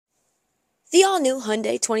The all-new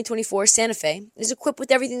Hyundai 2024 Santa Fe is equipped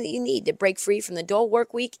with everything that you need to break free from the dull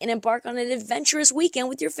work week and embark on an adventurous weekend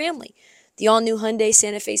with your family. The all-new Hyundai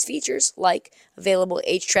Santa Fe's features, like available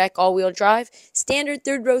H-Track all-wheel drive, standard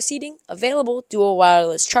third-row seating, available dual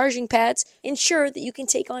wireless charging pads, ensure that you can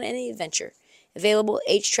take on any adventure. Available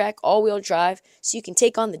H-Track all-wheel drive so you can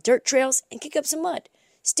take on the dirt trails and kick up some mud.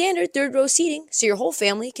 Standard third-row seating so your whole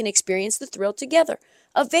family can experience the thrill together.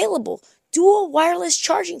 Available dual wireless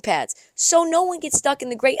charging pads so no one gets stuck in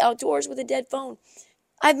the great outdoors with a dead phone.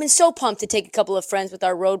 I've been so pumped to take a couple of friends with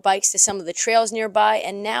our road bikes to some of the trails nearby,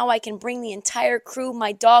 and now I can bring the entire crew,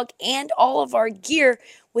 my dog, and all of our gear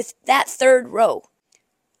with that third row.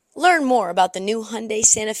 Learn more about the new Hyundai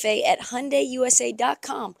Santa Fe at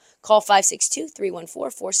HyundaiUSA.com. Call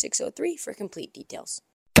 562-314-4603 for complete details.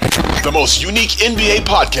 The most unique NBA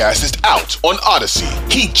podcast is out on Odyssey.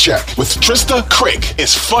 Heat Check with Trista Crick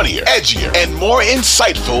is funnier, edgier, and more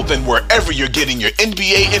insightful than wherever you're getting your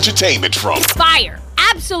NBA entertainment from. Fire.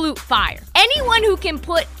 Absolute fire. Anyone who can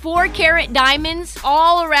put 4-carat diamonds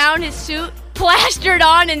all around his suit, plastered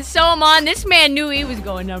on and sew them on, this man knew he was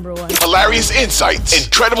going number one. Hilarious insights,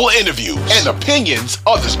 incredible interviews, and opinions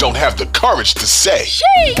others don't have the courage to say.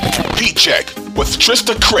 Sheesh. Heat Check with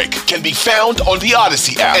Trista Crick can be found on the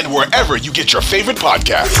Odyssey app and wherever you get your favorite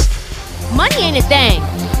podcasts. Money ain't a thing.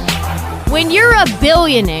 When you're a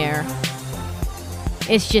billionaire,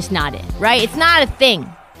 it's just not it, right? It's not a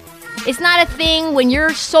thing. It's not a thing when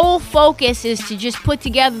your sole focus is to just put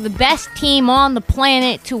together the best team on the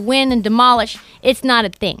planet to win and demolish. It's not a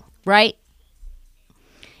thing, right?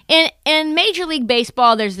 In Major League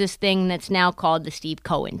Baseball, there's this thing that's now called the Steve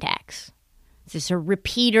Cohen tax. It's just a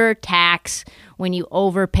repeater tax when you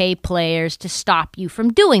overpay players to stop you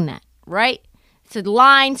from doing that, right? It's a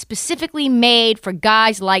line specifically made for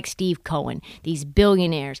guys like Steve Cohen, these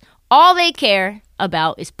billionaires. All they care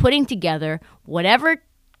about is putting together whatever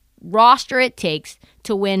roster it takes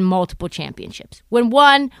to win multiple championships. Win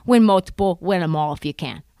one, win multiple, win them all if you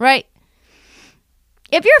can, right?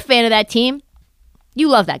 If you're a fan of that team, you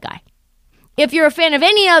love that guy. If you're a fan of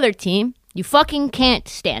any other team, you fucking can't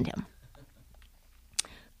stand him.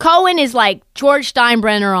 Cohen is like George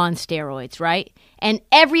Steinbrenner on steroids, right? And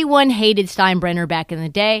everyone hated Steinbrenner back in the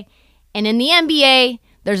day. And in the NBA,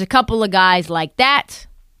 there's a couple of guys like that.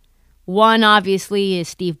 One, obviously, is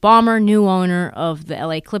Steve Ballmer, new owner of the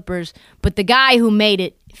LA Clippers. But the guy who made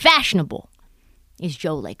it fashionable is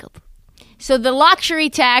Joe Lacob. So the luxury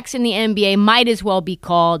tax in the NBA might as well be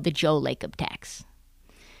called the Joe Lacob tax.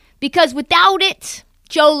 Because without it,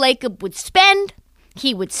 Joe Lacob would spend.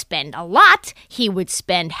 He would spend a lot. He would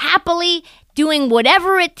spend happily, doing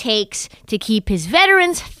whatever it takes to keep his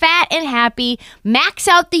veterans fat and happy, max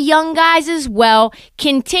out the young guys as well,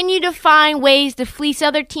 continue to find ways to fleece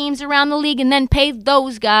other teams around the league and then pay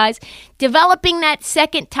those guys, developing that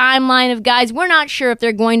second timeline of guys we're not sure if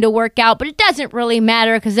they're going to work out, but it doesn't really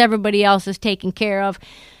matter because everybody else is taken care of.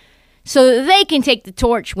 So that they can take the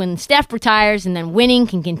torch when Steph retires, and then winning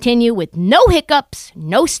can continue with no hiccups,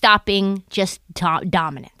 no stopping, just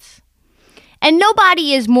dominance. And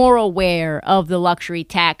nobody is more aware of the luxury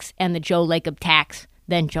tax and the Joe Lacob tax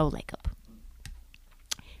than Joe Lacob.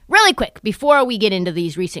 Really quick, before we get into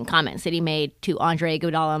these recent comments that he made to Andre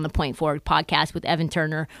Iguodala on the Point Forward podcast with Evan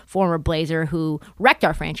Turner, former Blazer who wrecked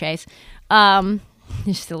our franchise,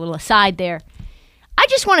 just a little aside there. I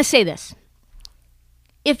just want to say this.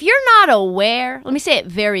 If you're not aware, let me say it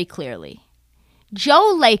very clearly.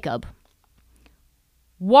 Joe Lacob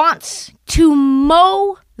wants to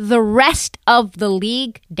mow the rest of the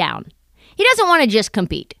league down. He doesn't want to just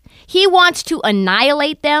compete. He wants to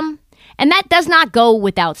annihilate them, and that does not go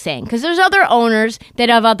without saying, because there's other owners that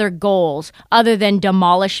have other goals other than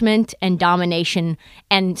demolishment and domination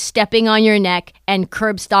and stepping on your neck and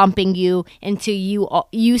curb stomping you until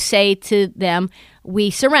you say to them,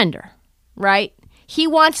 we surrender, right? He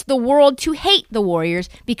wants the world to hate the Warriors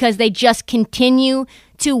because they just continue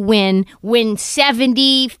to win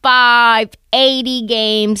 75, 80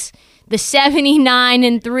 games, the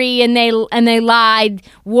 79-3, and they lied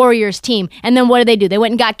Warriors team. And then what do? They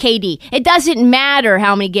went and got KD. It doesn't matter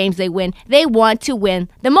how many games they win. They want to win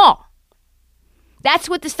them all. That's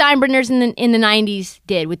what the Steinbrenners in the 90s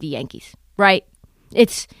did with the Yankees, right?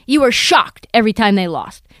 You were shocked every time they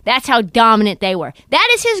lost. That's how dominant they were. That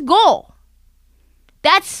is his goal.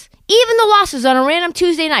 That's even the losses on a random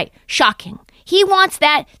Tuesday night. Shocking. He wants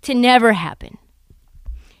that to never happen.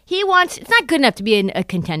 It's not good enough to be a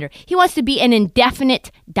contender. He wants to be an indefinite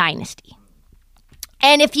dynasty.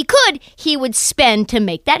 And if he could, he would spend to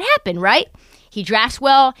make that happen, right? He drafts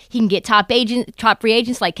well. He can get top free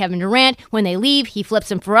agents like Kevin Durant. When they leave, he flips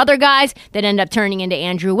them for other guys that end up turning into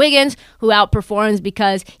Andrew Wiggins, who outperforms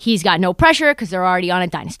because he's got no pressure because they're already on a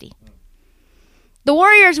dynasty. The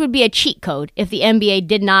Warriors would be a cheat code if the NBA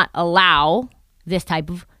did not allow this type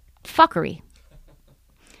of fuckery.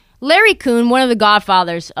 Larry Kuhn, one of the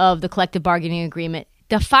godfathers of the collective bargaining agreement,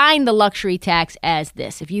 defined the luxury tax as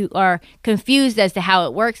this. If you are confused as to how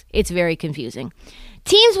it works, it's very confusing.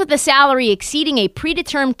 Teams with a salary exceeding a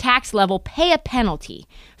predetermined tax level pay a penalty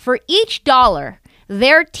for each dollar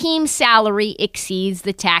their team salary exceeds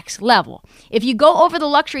the tax level. If you go over the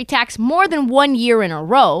luxury tax more than 1 year in a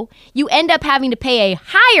row, you end up having to pay a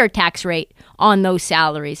higher tax rate on those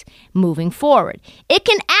salaries moving forward. It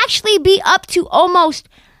can actually be up to almost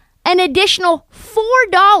an additional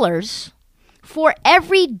 $4 for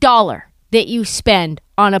every dollar that you spend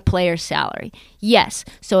on a player's salary. Yes,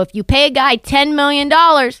 so if you pay a guy $10 million,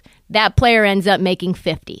 that player ends up making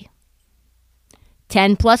 50.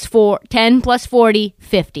 10 plus 40,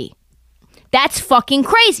 50. That's fucking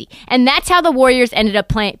crazy. And that's how the Warriors ended up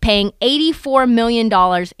paying $84 million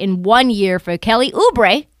in 1 year for Kelly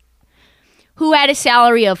Oubre, who had a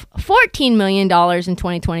salary of $14 million in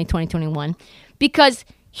 2020, 2021, because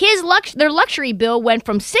their luxury bill went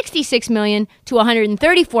from $66 million to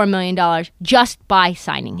 $134 million just by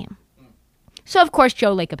signing him. So, of course,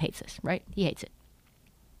 Joe Lacob hates this, right? He hates it.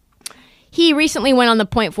 He recently went on the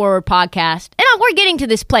Point Forward podcast, and we're getting to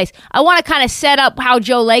this place. I want to kind of set up how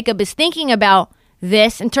Joe Lacob is thinking about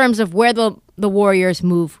this in terms of where the Warriors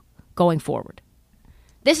move going forward.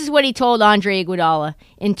 This is what he told Andre Iguodala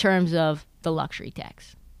in terms of the luxury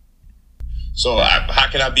tax. So how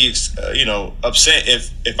can I be, upset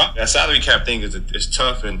if that salary cap thing is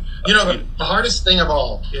tough and the hardest thing of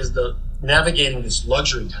all is the navigating this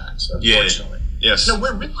luxury tax. Unfortunately, yes.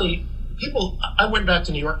 We're really people. I went back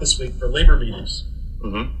to New York this week for labor meetings.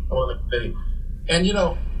 Mm-hmm. On the committee,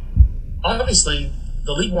 and obviously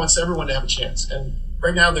the league wants everyone to have a chance. And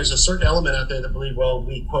right now, there's a certain element out there that believe, well,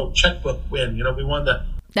 we quote checkbook win. We won the.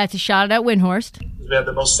 That's a shot at Windhorst. We have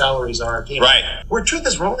the most salaries on our team. Right. Where truth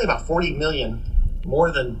is, we're only about $40 million more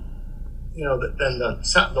than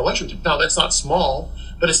the luxury tax. Now, that's not small,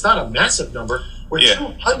 but it's not a massive number. We're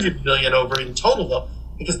 $200 million over in total, though,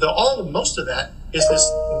 because most of that is this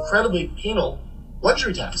incredibly penal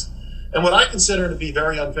luxury tax. And what I consider to be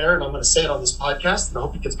very unfair, and I'm going to say it on this podcast, and I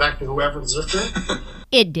hope it gets back to whoever's listening.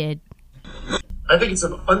 It did. I think it's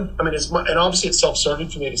and obviously it's self-serving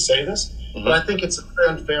for me to say this, but I think it's a very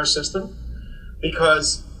unfair system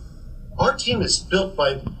because our team is built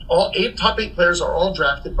by top 8 players are all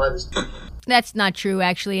drafted by this. That's not true,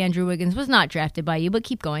 actually. Andrew Wiggins was not drafted by you, but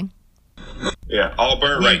keep going. Yeah, all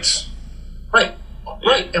bird rights. Right.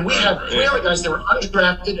 And we have 3 other guys that were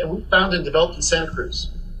undrafted and we found and developed in Santa Cruz.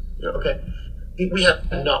 Yeah. Okay. We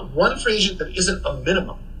have not one free agent that isn't a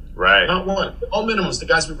minimum. Right. Not one. All minimums, the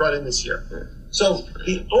guys we brought in this year. Yeah. So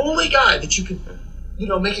the only guy that you could,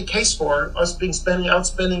 make a case for us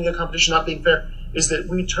outspending the competition, not being fair, is that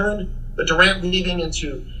we turned the Durant leaving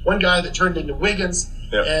into one guy that turned into Wiggins,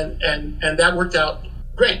 and that worked out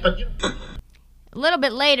great. But a little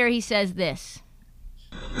bit later, he says this.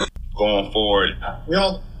 Going forward,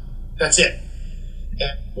 that's it.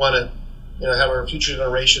 And want to, have our future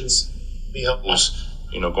generations be helpful.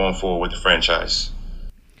 Going forward with the franchise.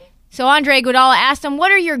 So Andre Iguodala asked him,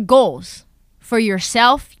 what are your goals for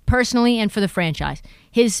yourself personally and for the franchise?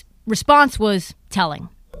 His response was telling.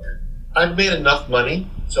 I've made enough money,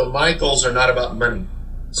 so my goals are not about money.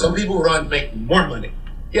 Some people want to make more money.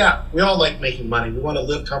 Yeah, we all like making money. We want to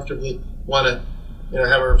live comfortably, want to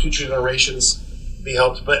have our future generations be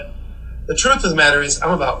helped. But the truth of the matter is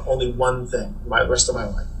I'm about only one thing the rest of my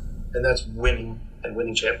life, and that's winning and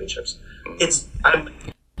winning championships.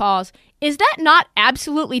 Pause. Is that not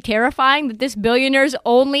absolutely terrifying that this billionaire's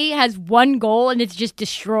only has one goal and it's just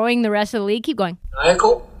destroying the rest of the league? Keep going.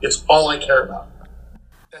 Maniacal, it's all I care about.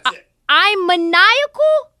 That's it. I'm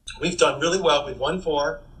maniacal? We've done really well. We've won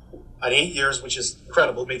 4 in 8 years, which is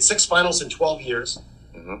incredible. We made 6 finals in 12 years,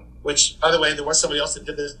 which, by the way, there was somebody else that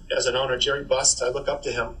did this as an owner, Jerry Bust. I look up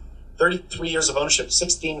to him. 33 years of ownership,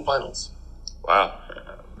 16 finals. Wow.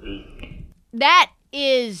 That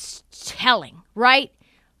is telling, right?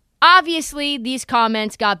 Obviously, these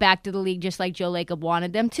comments got back to the league just like Joe Lacob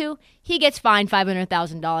wanted them to. He gets fined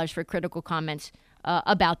 $500,000 for critical comments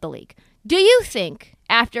about the league. Do you think,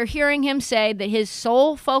 after hearing him say that his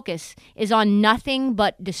sole focus is on nothing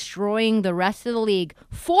but destroying the rest of the league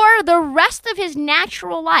for the rest of his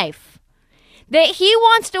natural life, that he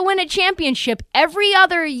wants to win a championship every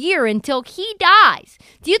other year until he dies?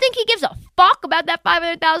 Do you think he gives a fuck about that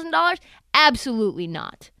 $500,000? Absolutely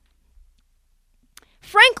not.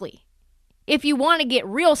 frankly, if you want to get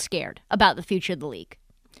real scared about the future of the league,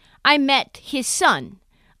 I met his son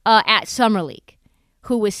at Summer League,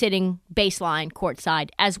 who was sitting baseline courtside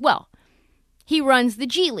as well. He runs the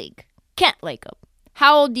G League, Kent Lacob.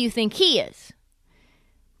 How old do you think he is?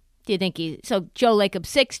 Do you think so Joe Lacob,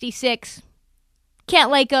 66.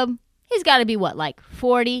 Kent Lacob, he's got to be what, like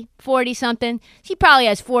 40 something? He probably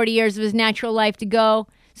has 40 years of his natural life to go.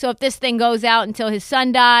 So if this thing goes out until his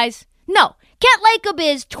son dies, no. Kent Lacob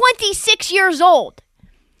is 26 years old.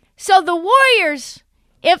 So the Warriors,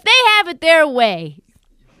 if they have it their way,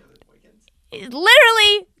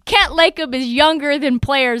 literally Kent Lacob is younger than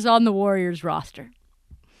players on the Warriors roster.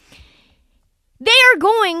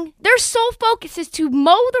 Their sole focus is to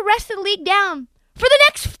mow the rest of the league down for the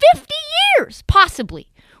next 50 years, possibly.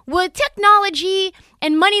 With technology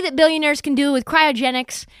and money that billionaires can do with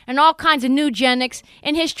cryogenics and all kinds of nugenics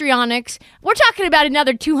and histrionics, we're talking about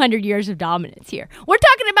another 200 years of dominance here. We're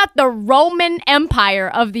talking about the Roman Empire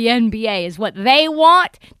of the NBA is what they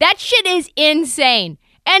want. That shit is insane.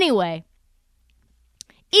 Anyway,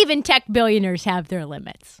 even tech billionaires have their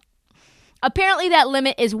limits. Apparently that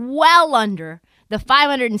limit is well under the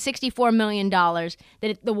 $564 million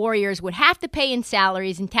that the Warriors would have to pay in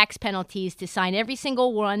salaries and tax penalties to sign every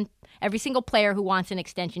single player who wants an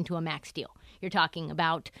extension to a max deal. You're talking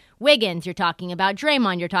about Wiggins, you're talking about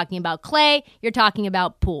Draymond, you're talking about Clay, you're talking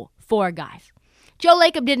about Poole. 4 guys. Joe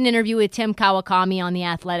Lacob did an interview with Tim Kawakami on The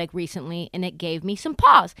Athletic recently, and it gave me some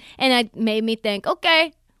pause. And it made me think,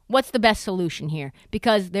 okay, what's the best solution here?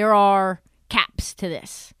 Because there are caps to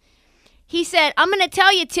this. He said, I'm going to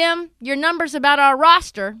tell you, Tim, your numbers about our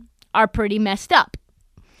roster are pretty messed up.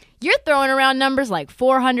 You're throwing around numbers like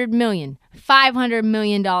 $400 million, $500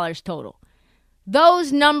 million total.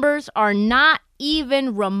 Those numbers are not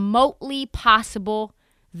even remotely possible.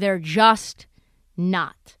 They're just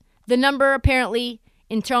not. The number apparently,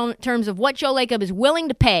 in terms of what Joe Lacob is willing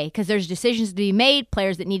to pay, because there's decisions to be made,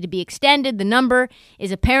 players that need to be extended, the number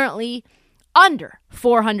is apparently under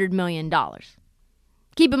 $400 million.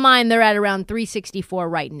 Keep in mind, they're at around 364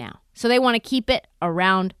 right now. So they want to keep it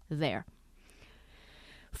around there.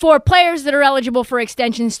 For players that are eligible for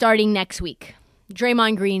extension starting next week,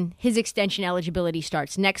 Draymond Green, his extension eligibility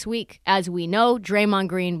starts next week. As we know, Draymond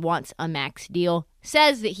Green wants a max deal,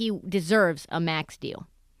 says that he deserves a max deal.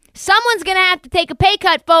 Someone's going to have to take a pay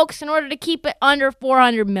cut, folks, in order to keep it under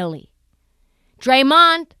 $400 million.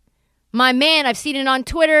 Draymond, my man, I've seen it on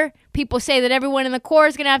Twitter. People say that everyone in the core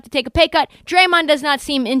is going to have to take a pay cut. Draymond does not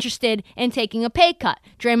seem interested in taking a pay cut.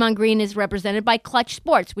 Draymond Green is represented by Clutch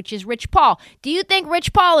Sports, which is Rich Paul. Do you think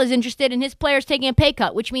Rich Paul is interested in his players taking a pay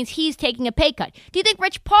cut, which means he's taking a pay cut? Do you think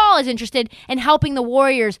Rich Paul is interested in helping the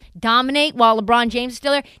Warriors dominate while LeBron James is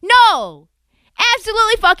still there? No!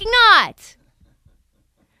 Absolutely fucking not!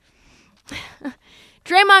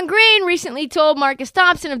 Draymond Green recently told Marcus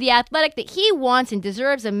Thompson of The Athletic that he wants and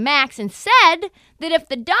deserves a max and said that if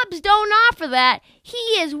the Dubs don't offer that, he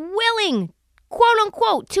is willing,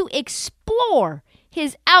 quote-unquote, to explore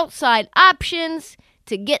his outside options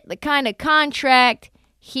to get the kind of contract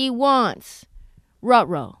he wants.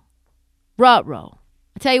 Ruh-roh. Ruh-roh.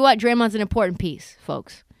 I tell you what, Draymond's an important piece,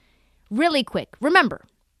 folks. Really quick, remember,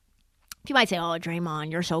 you might say, oh,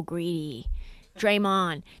 Draymond, you're so greedy.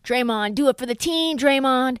 Draymond, do it for the team,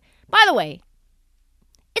 Draymond. By the way,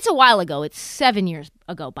 it's a while ago. It's 7 years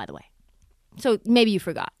ago, by the way. So maybe you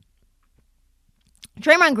forgot.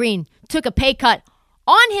 Draymond Green took a pay cut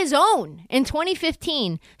on his own in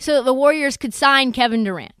 2015 so that the Warriors could sign Kevin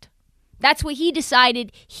Durant. That's what he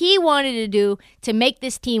decided he wanted to do to make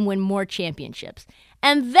this team win more championships.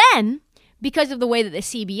 And then, because of the way that the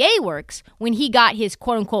CBA works, when he got his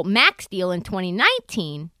quote-unquote max deal in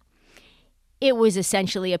 2019, it was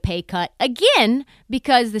essentially a pay cut again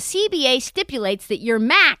because the CBA stipulates that your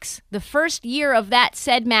max, the first year of that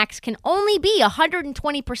said max, can only be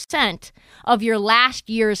 120% of your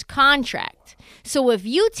last year's contract. So if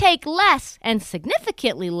you take less and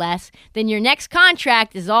significantly less, then your next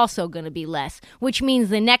contract is also going to be less, which means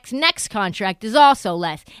the next contract is also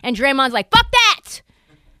less. And Draymond's like, fuck that!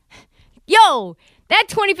 Yo, that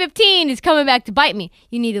 2015 is coming back to bite me.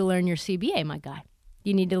 You need to learn your CBA, my guy.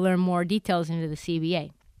 You need to learn more details into the CBA.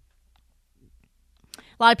 A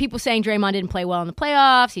lot of people saying Draymond didn't play well in the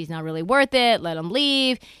playoffs. He's not really worth it. Let him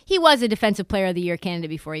leave. He was a Defensive Player of the Year candidate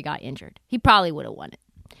before he got injured. He probably would have won it.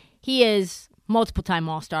 He is multiple-time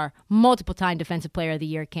All-Star, multiple-time Defensive Player of the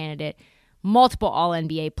Year candidate, multiple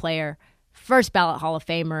All-NBA player, first ballot Hall of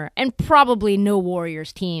Famer, and probably no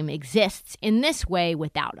Warriors team exists in this way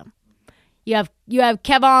without him. You have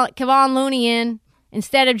Kevon Looney in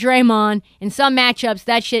instead of Draymond. In some matchups,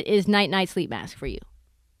 that shit is night-night sleep mask for you.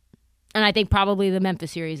 And I think probably the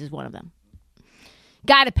Memphis series is one of them.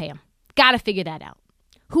 Got to pay him. Got to figure that out.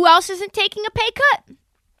 Who else isn't taking a pay cut?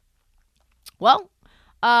 Well,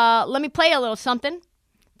 let me play a little something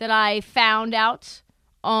that I found out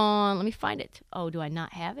on, let me find it. Oh, do I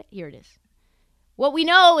not have it? Here it is. What we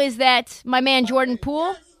know is that my man Jordan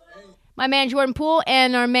Poole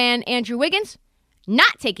and our man Andrew Wiggins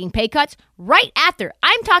not taking pay cuts right after.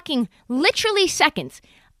 I'm talking literally seconds.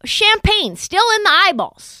 Champagne still in the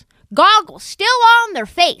eyeballs. Goggles still on their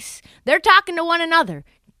face. They're talking to one another.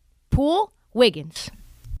 Poole, Wiggins.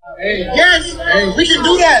 Yes, we can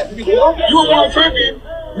do that. You a world champion.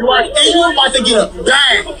 You are, and you're about to get a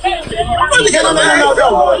bag. No.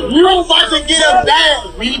 You're about to get a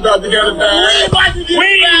bag. We about to get a bag. We about to get a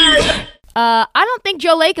bag. I don't think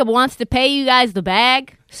Joe Lacob wants to pay you guys the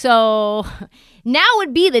bag. So now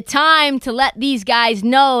would be the time to let these guys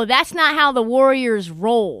know that's not how the Warriors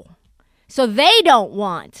roll. So they don't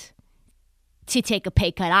want to take a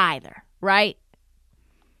pay cut either, right?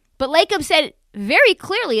 But Lacob said very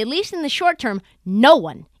clearly, at least in the short term, no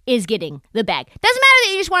one is getting the bag. Doesn't matter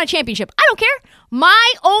that you just won a championship. I don't care.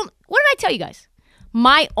 What did I tell you guys?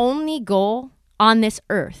 My only goal on this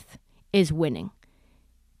earth is winning.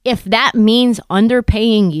 If that means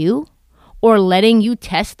underpaying you or letting you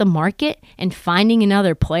test the market and finding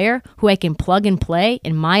another player who I can plug and play,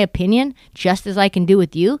 in my opinion, just as I can do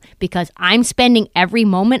with you, because I'm spending every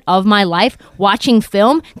moment of my life watching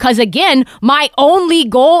film, because again, my only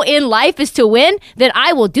goal in life is to win, then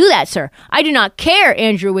I will do that, sir. I do not care,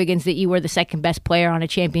 Andrew Wiggins, that you were the second best player on a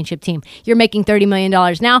championship team. You're making $30 million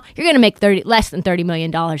now. You're going to make less than $30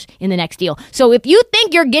 million in the next deal. So if you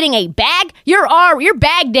think you're getting a bag, your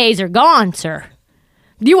bag days are gone, sir.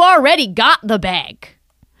 You already got the bag.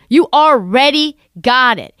 You already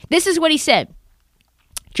got it. This is what he said,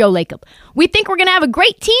 Joe Lacob. We think we're going to have a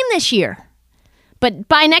great team this year. But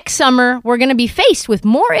by next summer, we're going to be faced with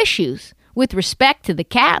more issues with respect to the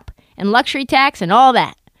cap and luxury tax and all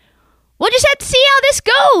that. We'll just have to see how this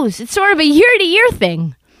goes. It's sort of a year-to-year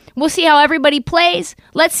thing. We'll see how everybody plays.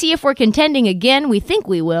 Let's see if we're contending again. We think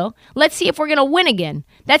we will. Let's see if we're going to win again.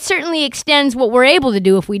 That certainly extends what we're able to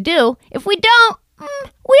do if we do. If we don't,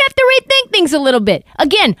 we have to rethink things a little bit.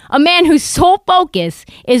 Again, a man whose sole focus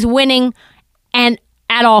is winning and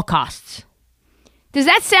at all costs. Does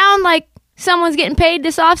that sound like someone's getting paid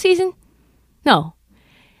this offseason? No.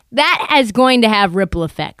 That is going to have ripple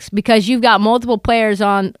effects because you've got multiple players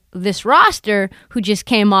on this roster who just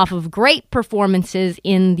came off of great performances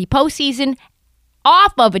in the postseason,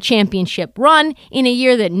 off of a championship run in a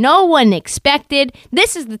year that no one expected.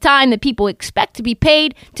 This is the time that people expect to be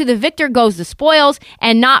paid. To the victor goes the spoils,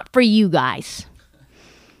 and not for you guys.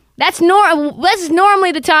 This is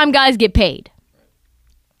normally the time guys get paid.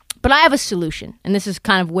 But I have a solution, and this is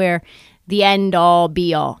kind of where the end all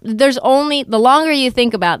be all. The longer you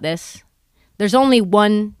think about this, there's only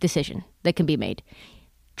one decision that can be made.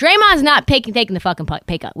 Draymond's not taking the fucking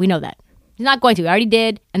pay cut. We know that. He's not going to. He already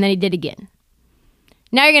did, and then he did again.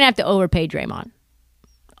 Now you're going to have to overpay Draymond,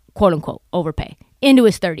 quote unquote, overpay, into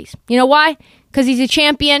his 30s. You know why? Because he's a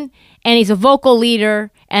champion and he's a vocal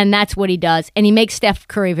leader and that's what he does. And he makes Steph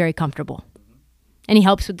Curry very comfortable. And he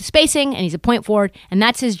helps with the spacing and he's a point forward and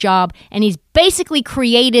that's his job. And he's basically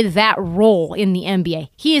created that role in the NBA.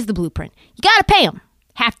 He is the blueprint. You got to pay him.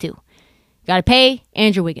 Have to. You got to pay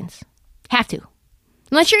Andrew Wiggins. Have to.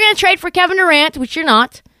 Unless you're going to trade for Kevin Durant, which you're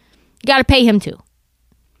not, you got to pay him too.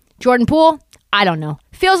 Jordan Poole, I don't know.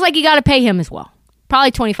 Feels like you got to pay him as well.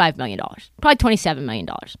 Probably $25 million. Probably $27 million.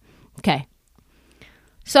 Okay.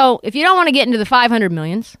 So if you don't want to get into the 500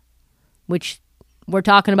 millions, which we're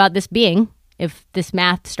talking about this being, if this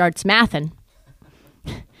math starts mathing,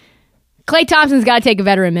 Klay Thompson's got to take a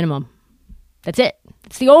veteran minimum. That's it.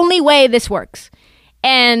 It's the only way this works.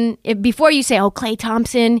 And before you say, oh, Klay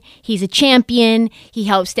Thompson, he's a champion. He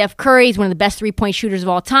helps Steph Curry. He's one of the best three-point shooters of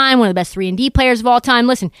all time, one of the best 3-and-D players of all time.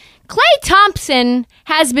 Listen, Klay Thompson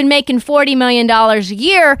has been making $40 million a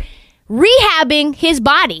year rehabbing his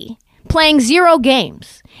body, playing 0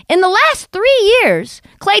 games. In the last 3 years,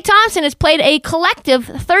 Klay Thompson has played a collective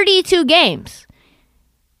 32 games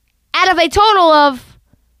out of a total of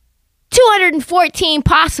 214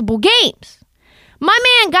 possible games. My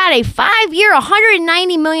man got a 5-year,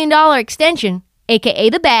 $190 million extension,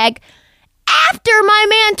 a.k.a. the bag, after my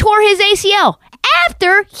man tore his ACL.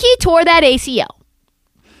 After he tore that ACL.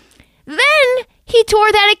 Then he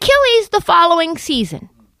tore that Achilles the following season.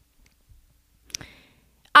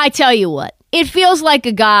 I tell you what, it feels like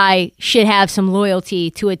a guy should have some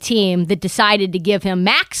loyalty to a team that decided to give him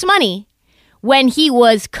max money when he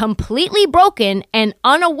was completely broken and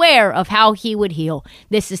unaware of how he would heal.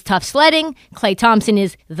 This is tough sledding. Klay Thompson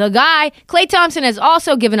is the guy. Klay Thompson has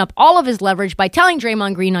also given up all of his leverage by telling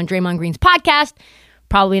Draymond Green on Draymond Green's podcast,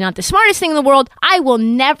 probably not the smartest thing in the world, I will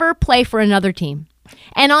never play for another team.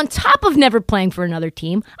 And on top of never playing for another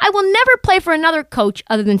team, I will never play for another coach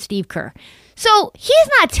other than Steve Kerr. So he's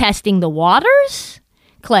not testing the waters.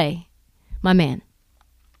 Klay, my man,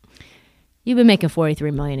 you've been making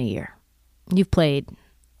 $43 million a year. You've played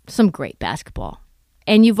some great basketball.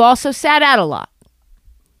 And you've also sat out a lot.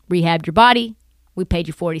 Rehabbed your body. We paid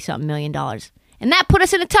you $40-something million. And that put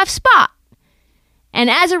us in a tough spot. And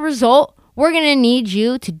as a result, we're going to need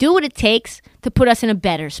you to do what it takes to put us in a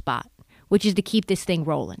better spot, which is to keep this thing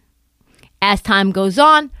rolling. As time goes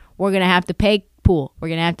on, we're going to have to pay Poole. We're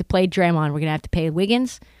going to have to play Draymond. We're going to have to pay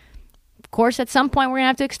Wiggins. Of course, at some point, we're going to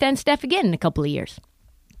have to extend Steph again in a couple of years.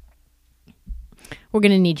 We're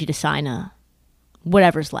going to need you to sign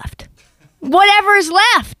whatever's left. Whatever's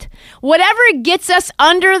left. Whatever gets us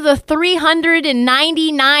under the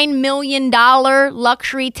 $399 million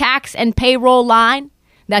luxury tax and payroll line,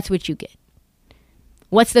 that's what you get.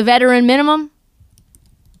 What's the veteran minimum?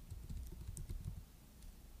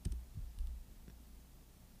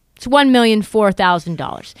 It's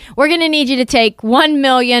 $1,004,000. We're going to need you to take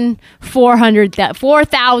 $1,400,000.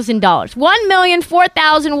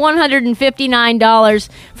 $1,004,159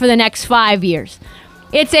 for the next 5 years.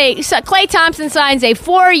 Klay Thompson signs a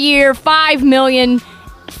 4-year,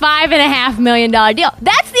 $5.5 million deal.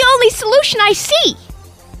 That's the only solution I see.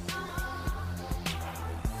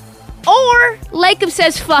 Or Lacob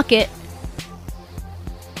says, fuck it.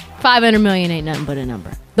 $500 million ain't nothing but a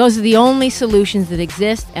number. Those are the only solutions that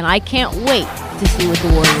exist, and I can't wait to see what the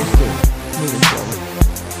Warriors do moving forward.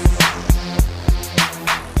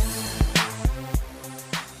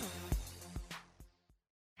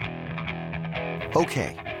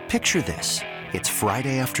 Okay, picture this. It's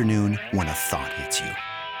Friday afternoon when a thought hits you.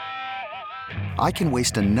 I can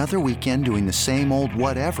waste another weekend doing the same old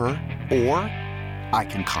whatever, or I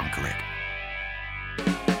can conquer it.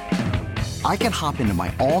 I can hop into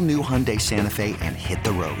my all-new Hyundai Santa Fe and hit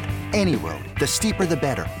the road. Any road. The steeper, the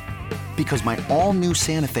better. Because my all-new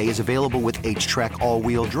Santa Fe is available with H-Track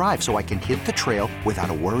all-wheel drive, so I can hit the trail without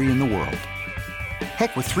a worry in the world.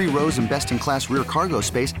 Heck, with 3 rows and best-in-class rear cargo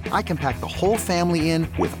space, I can pack the whole family in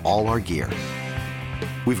with all our gear.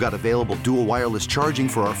 We've got available dual wireless charging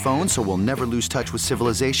for our phones, so we'll never lose touch with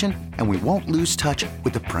civilization, and we won't lose touch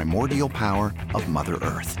with the primordial power of Mother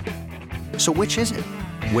Earth. So which is it?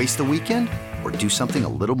 Waste the weekend or do something a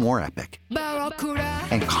little more epic?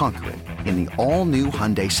 And conquer it in the all-new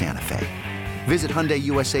Hyundai Santa Fe. Visit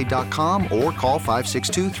HyundaiUSA.com or call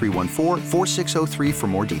 562-314-4603 for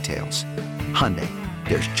more details. Hyundai,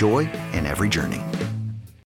 there's joy in every journey.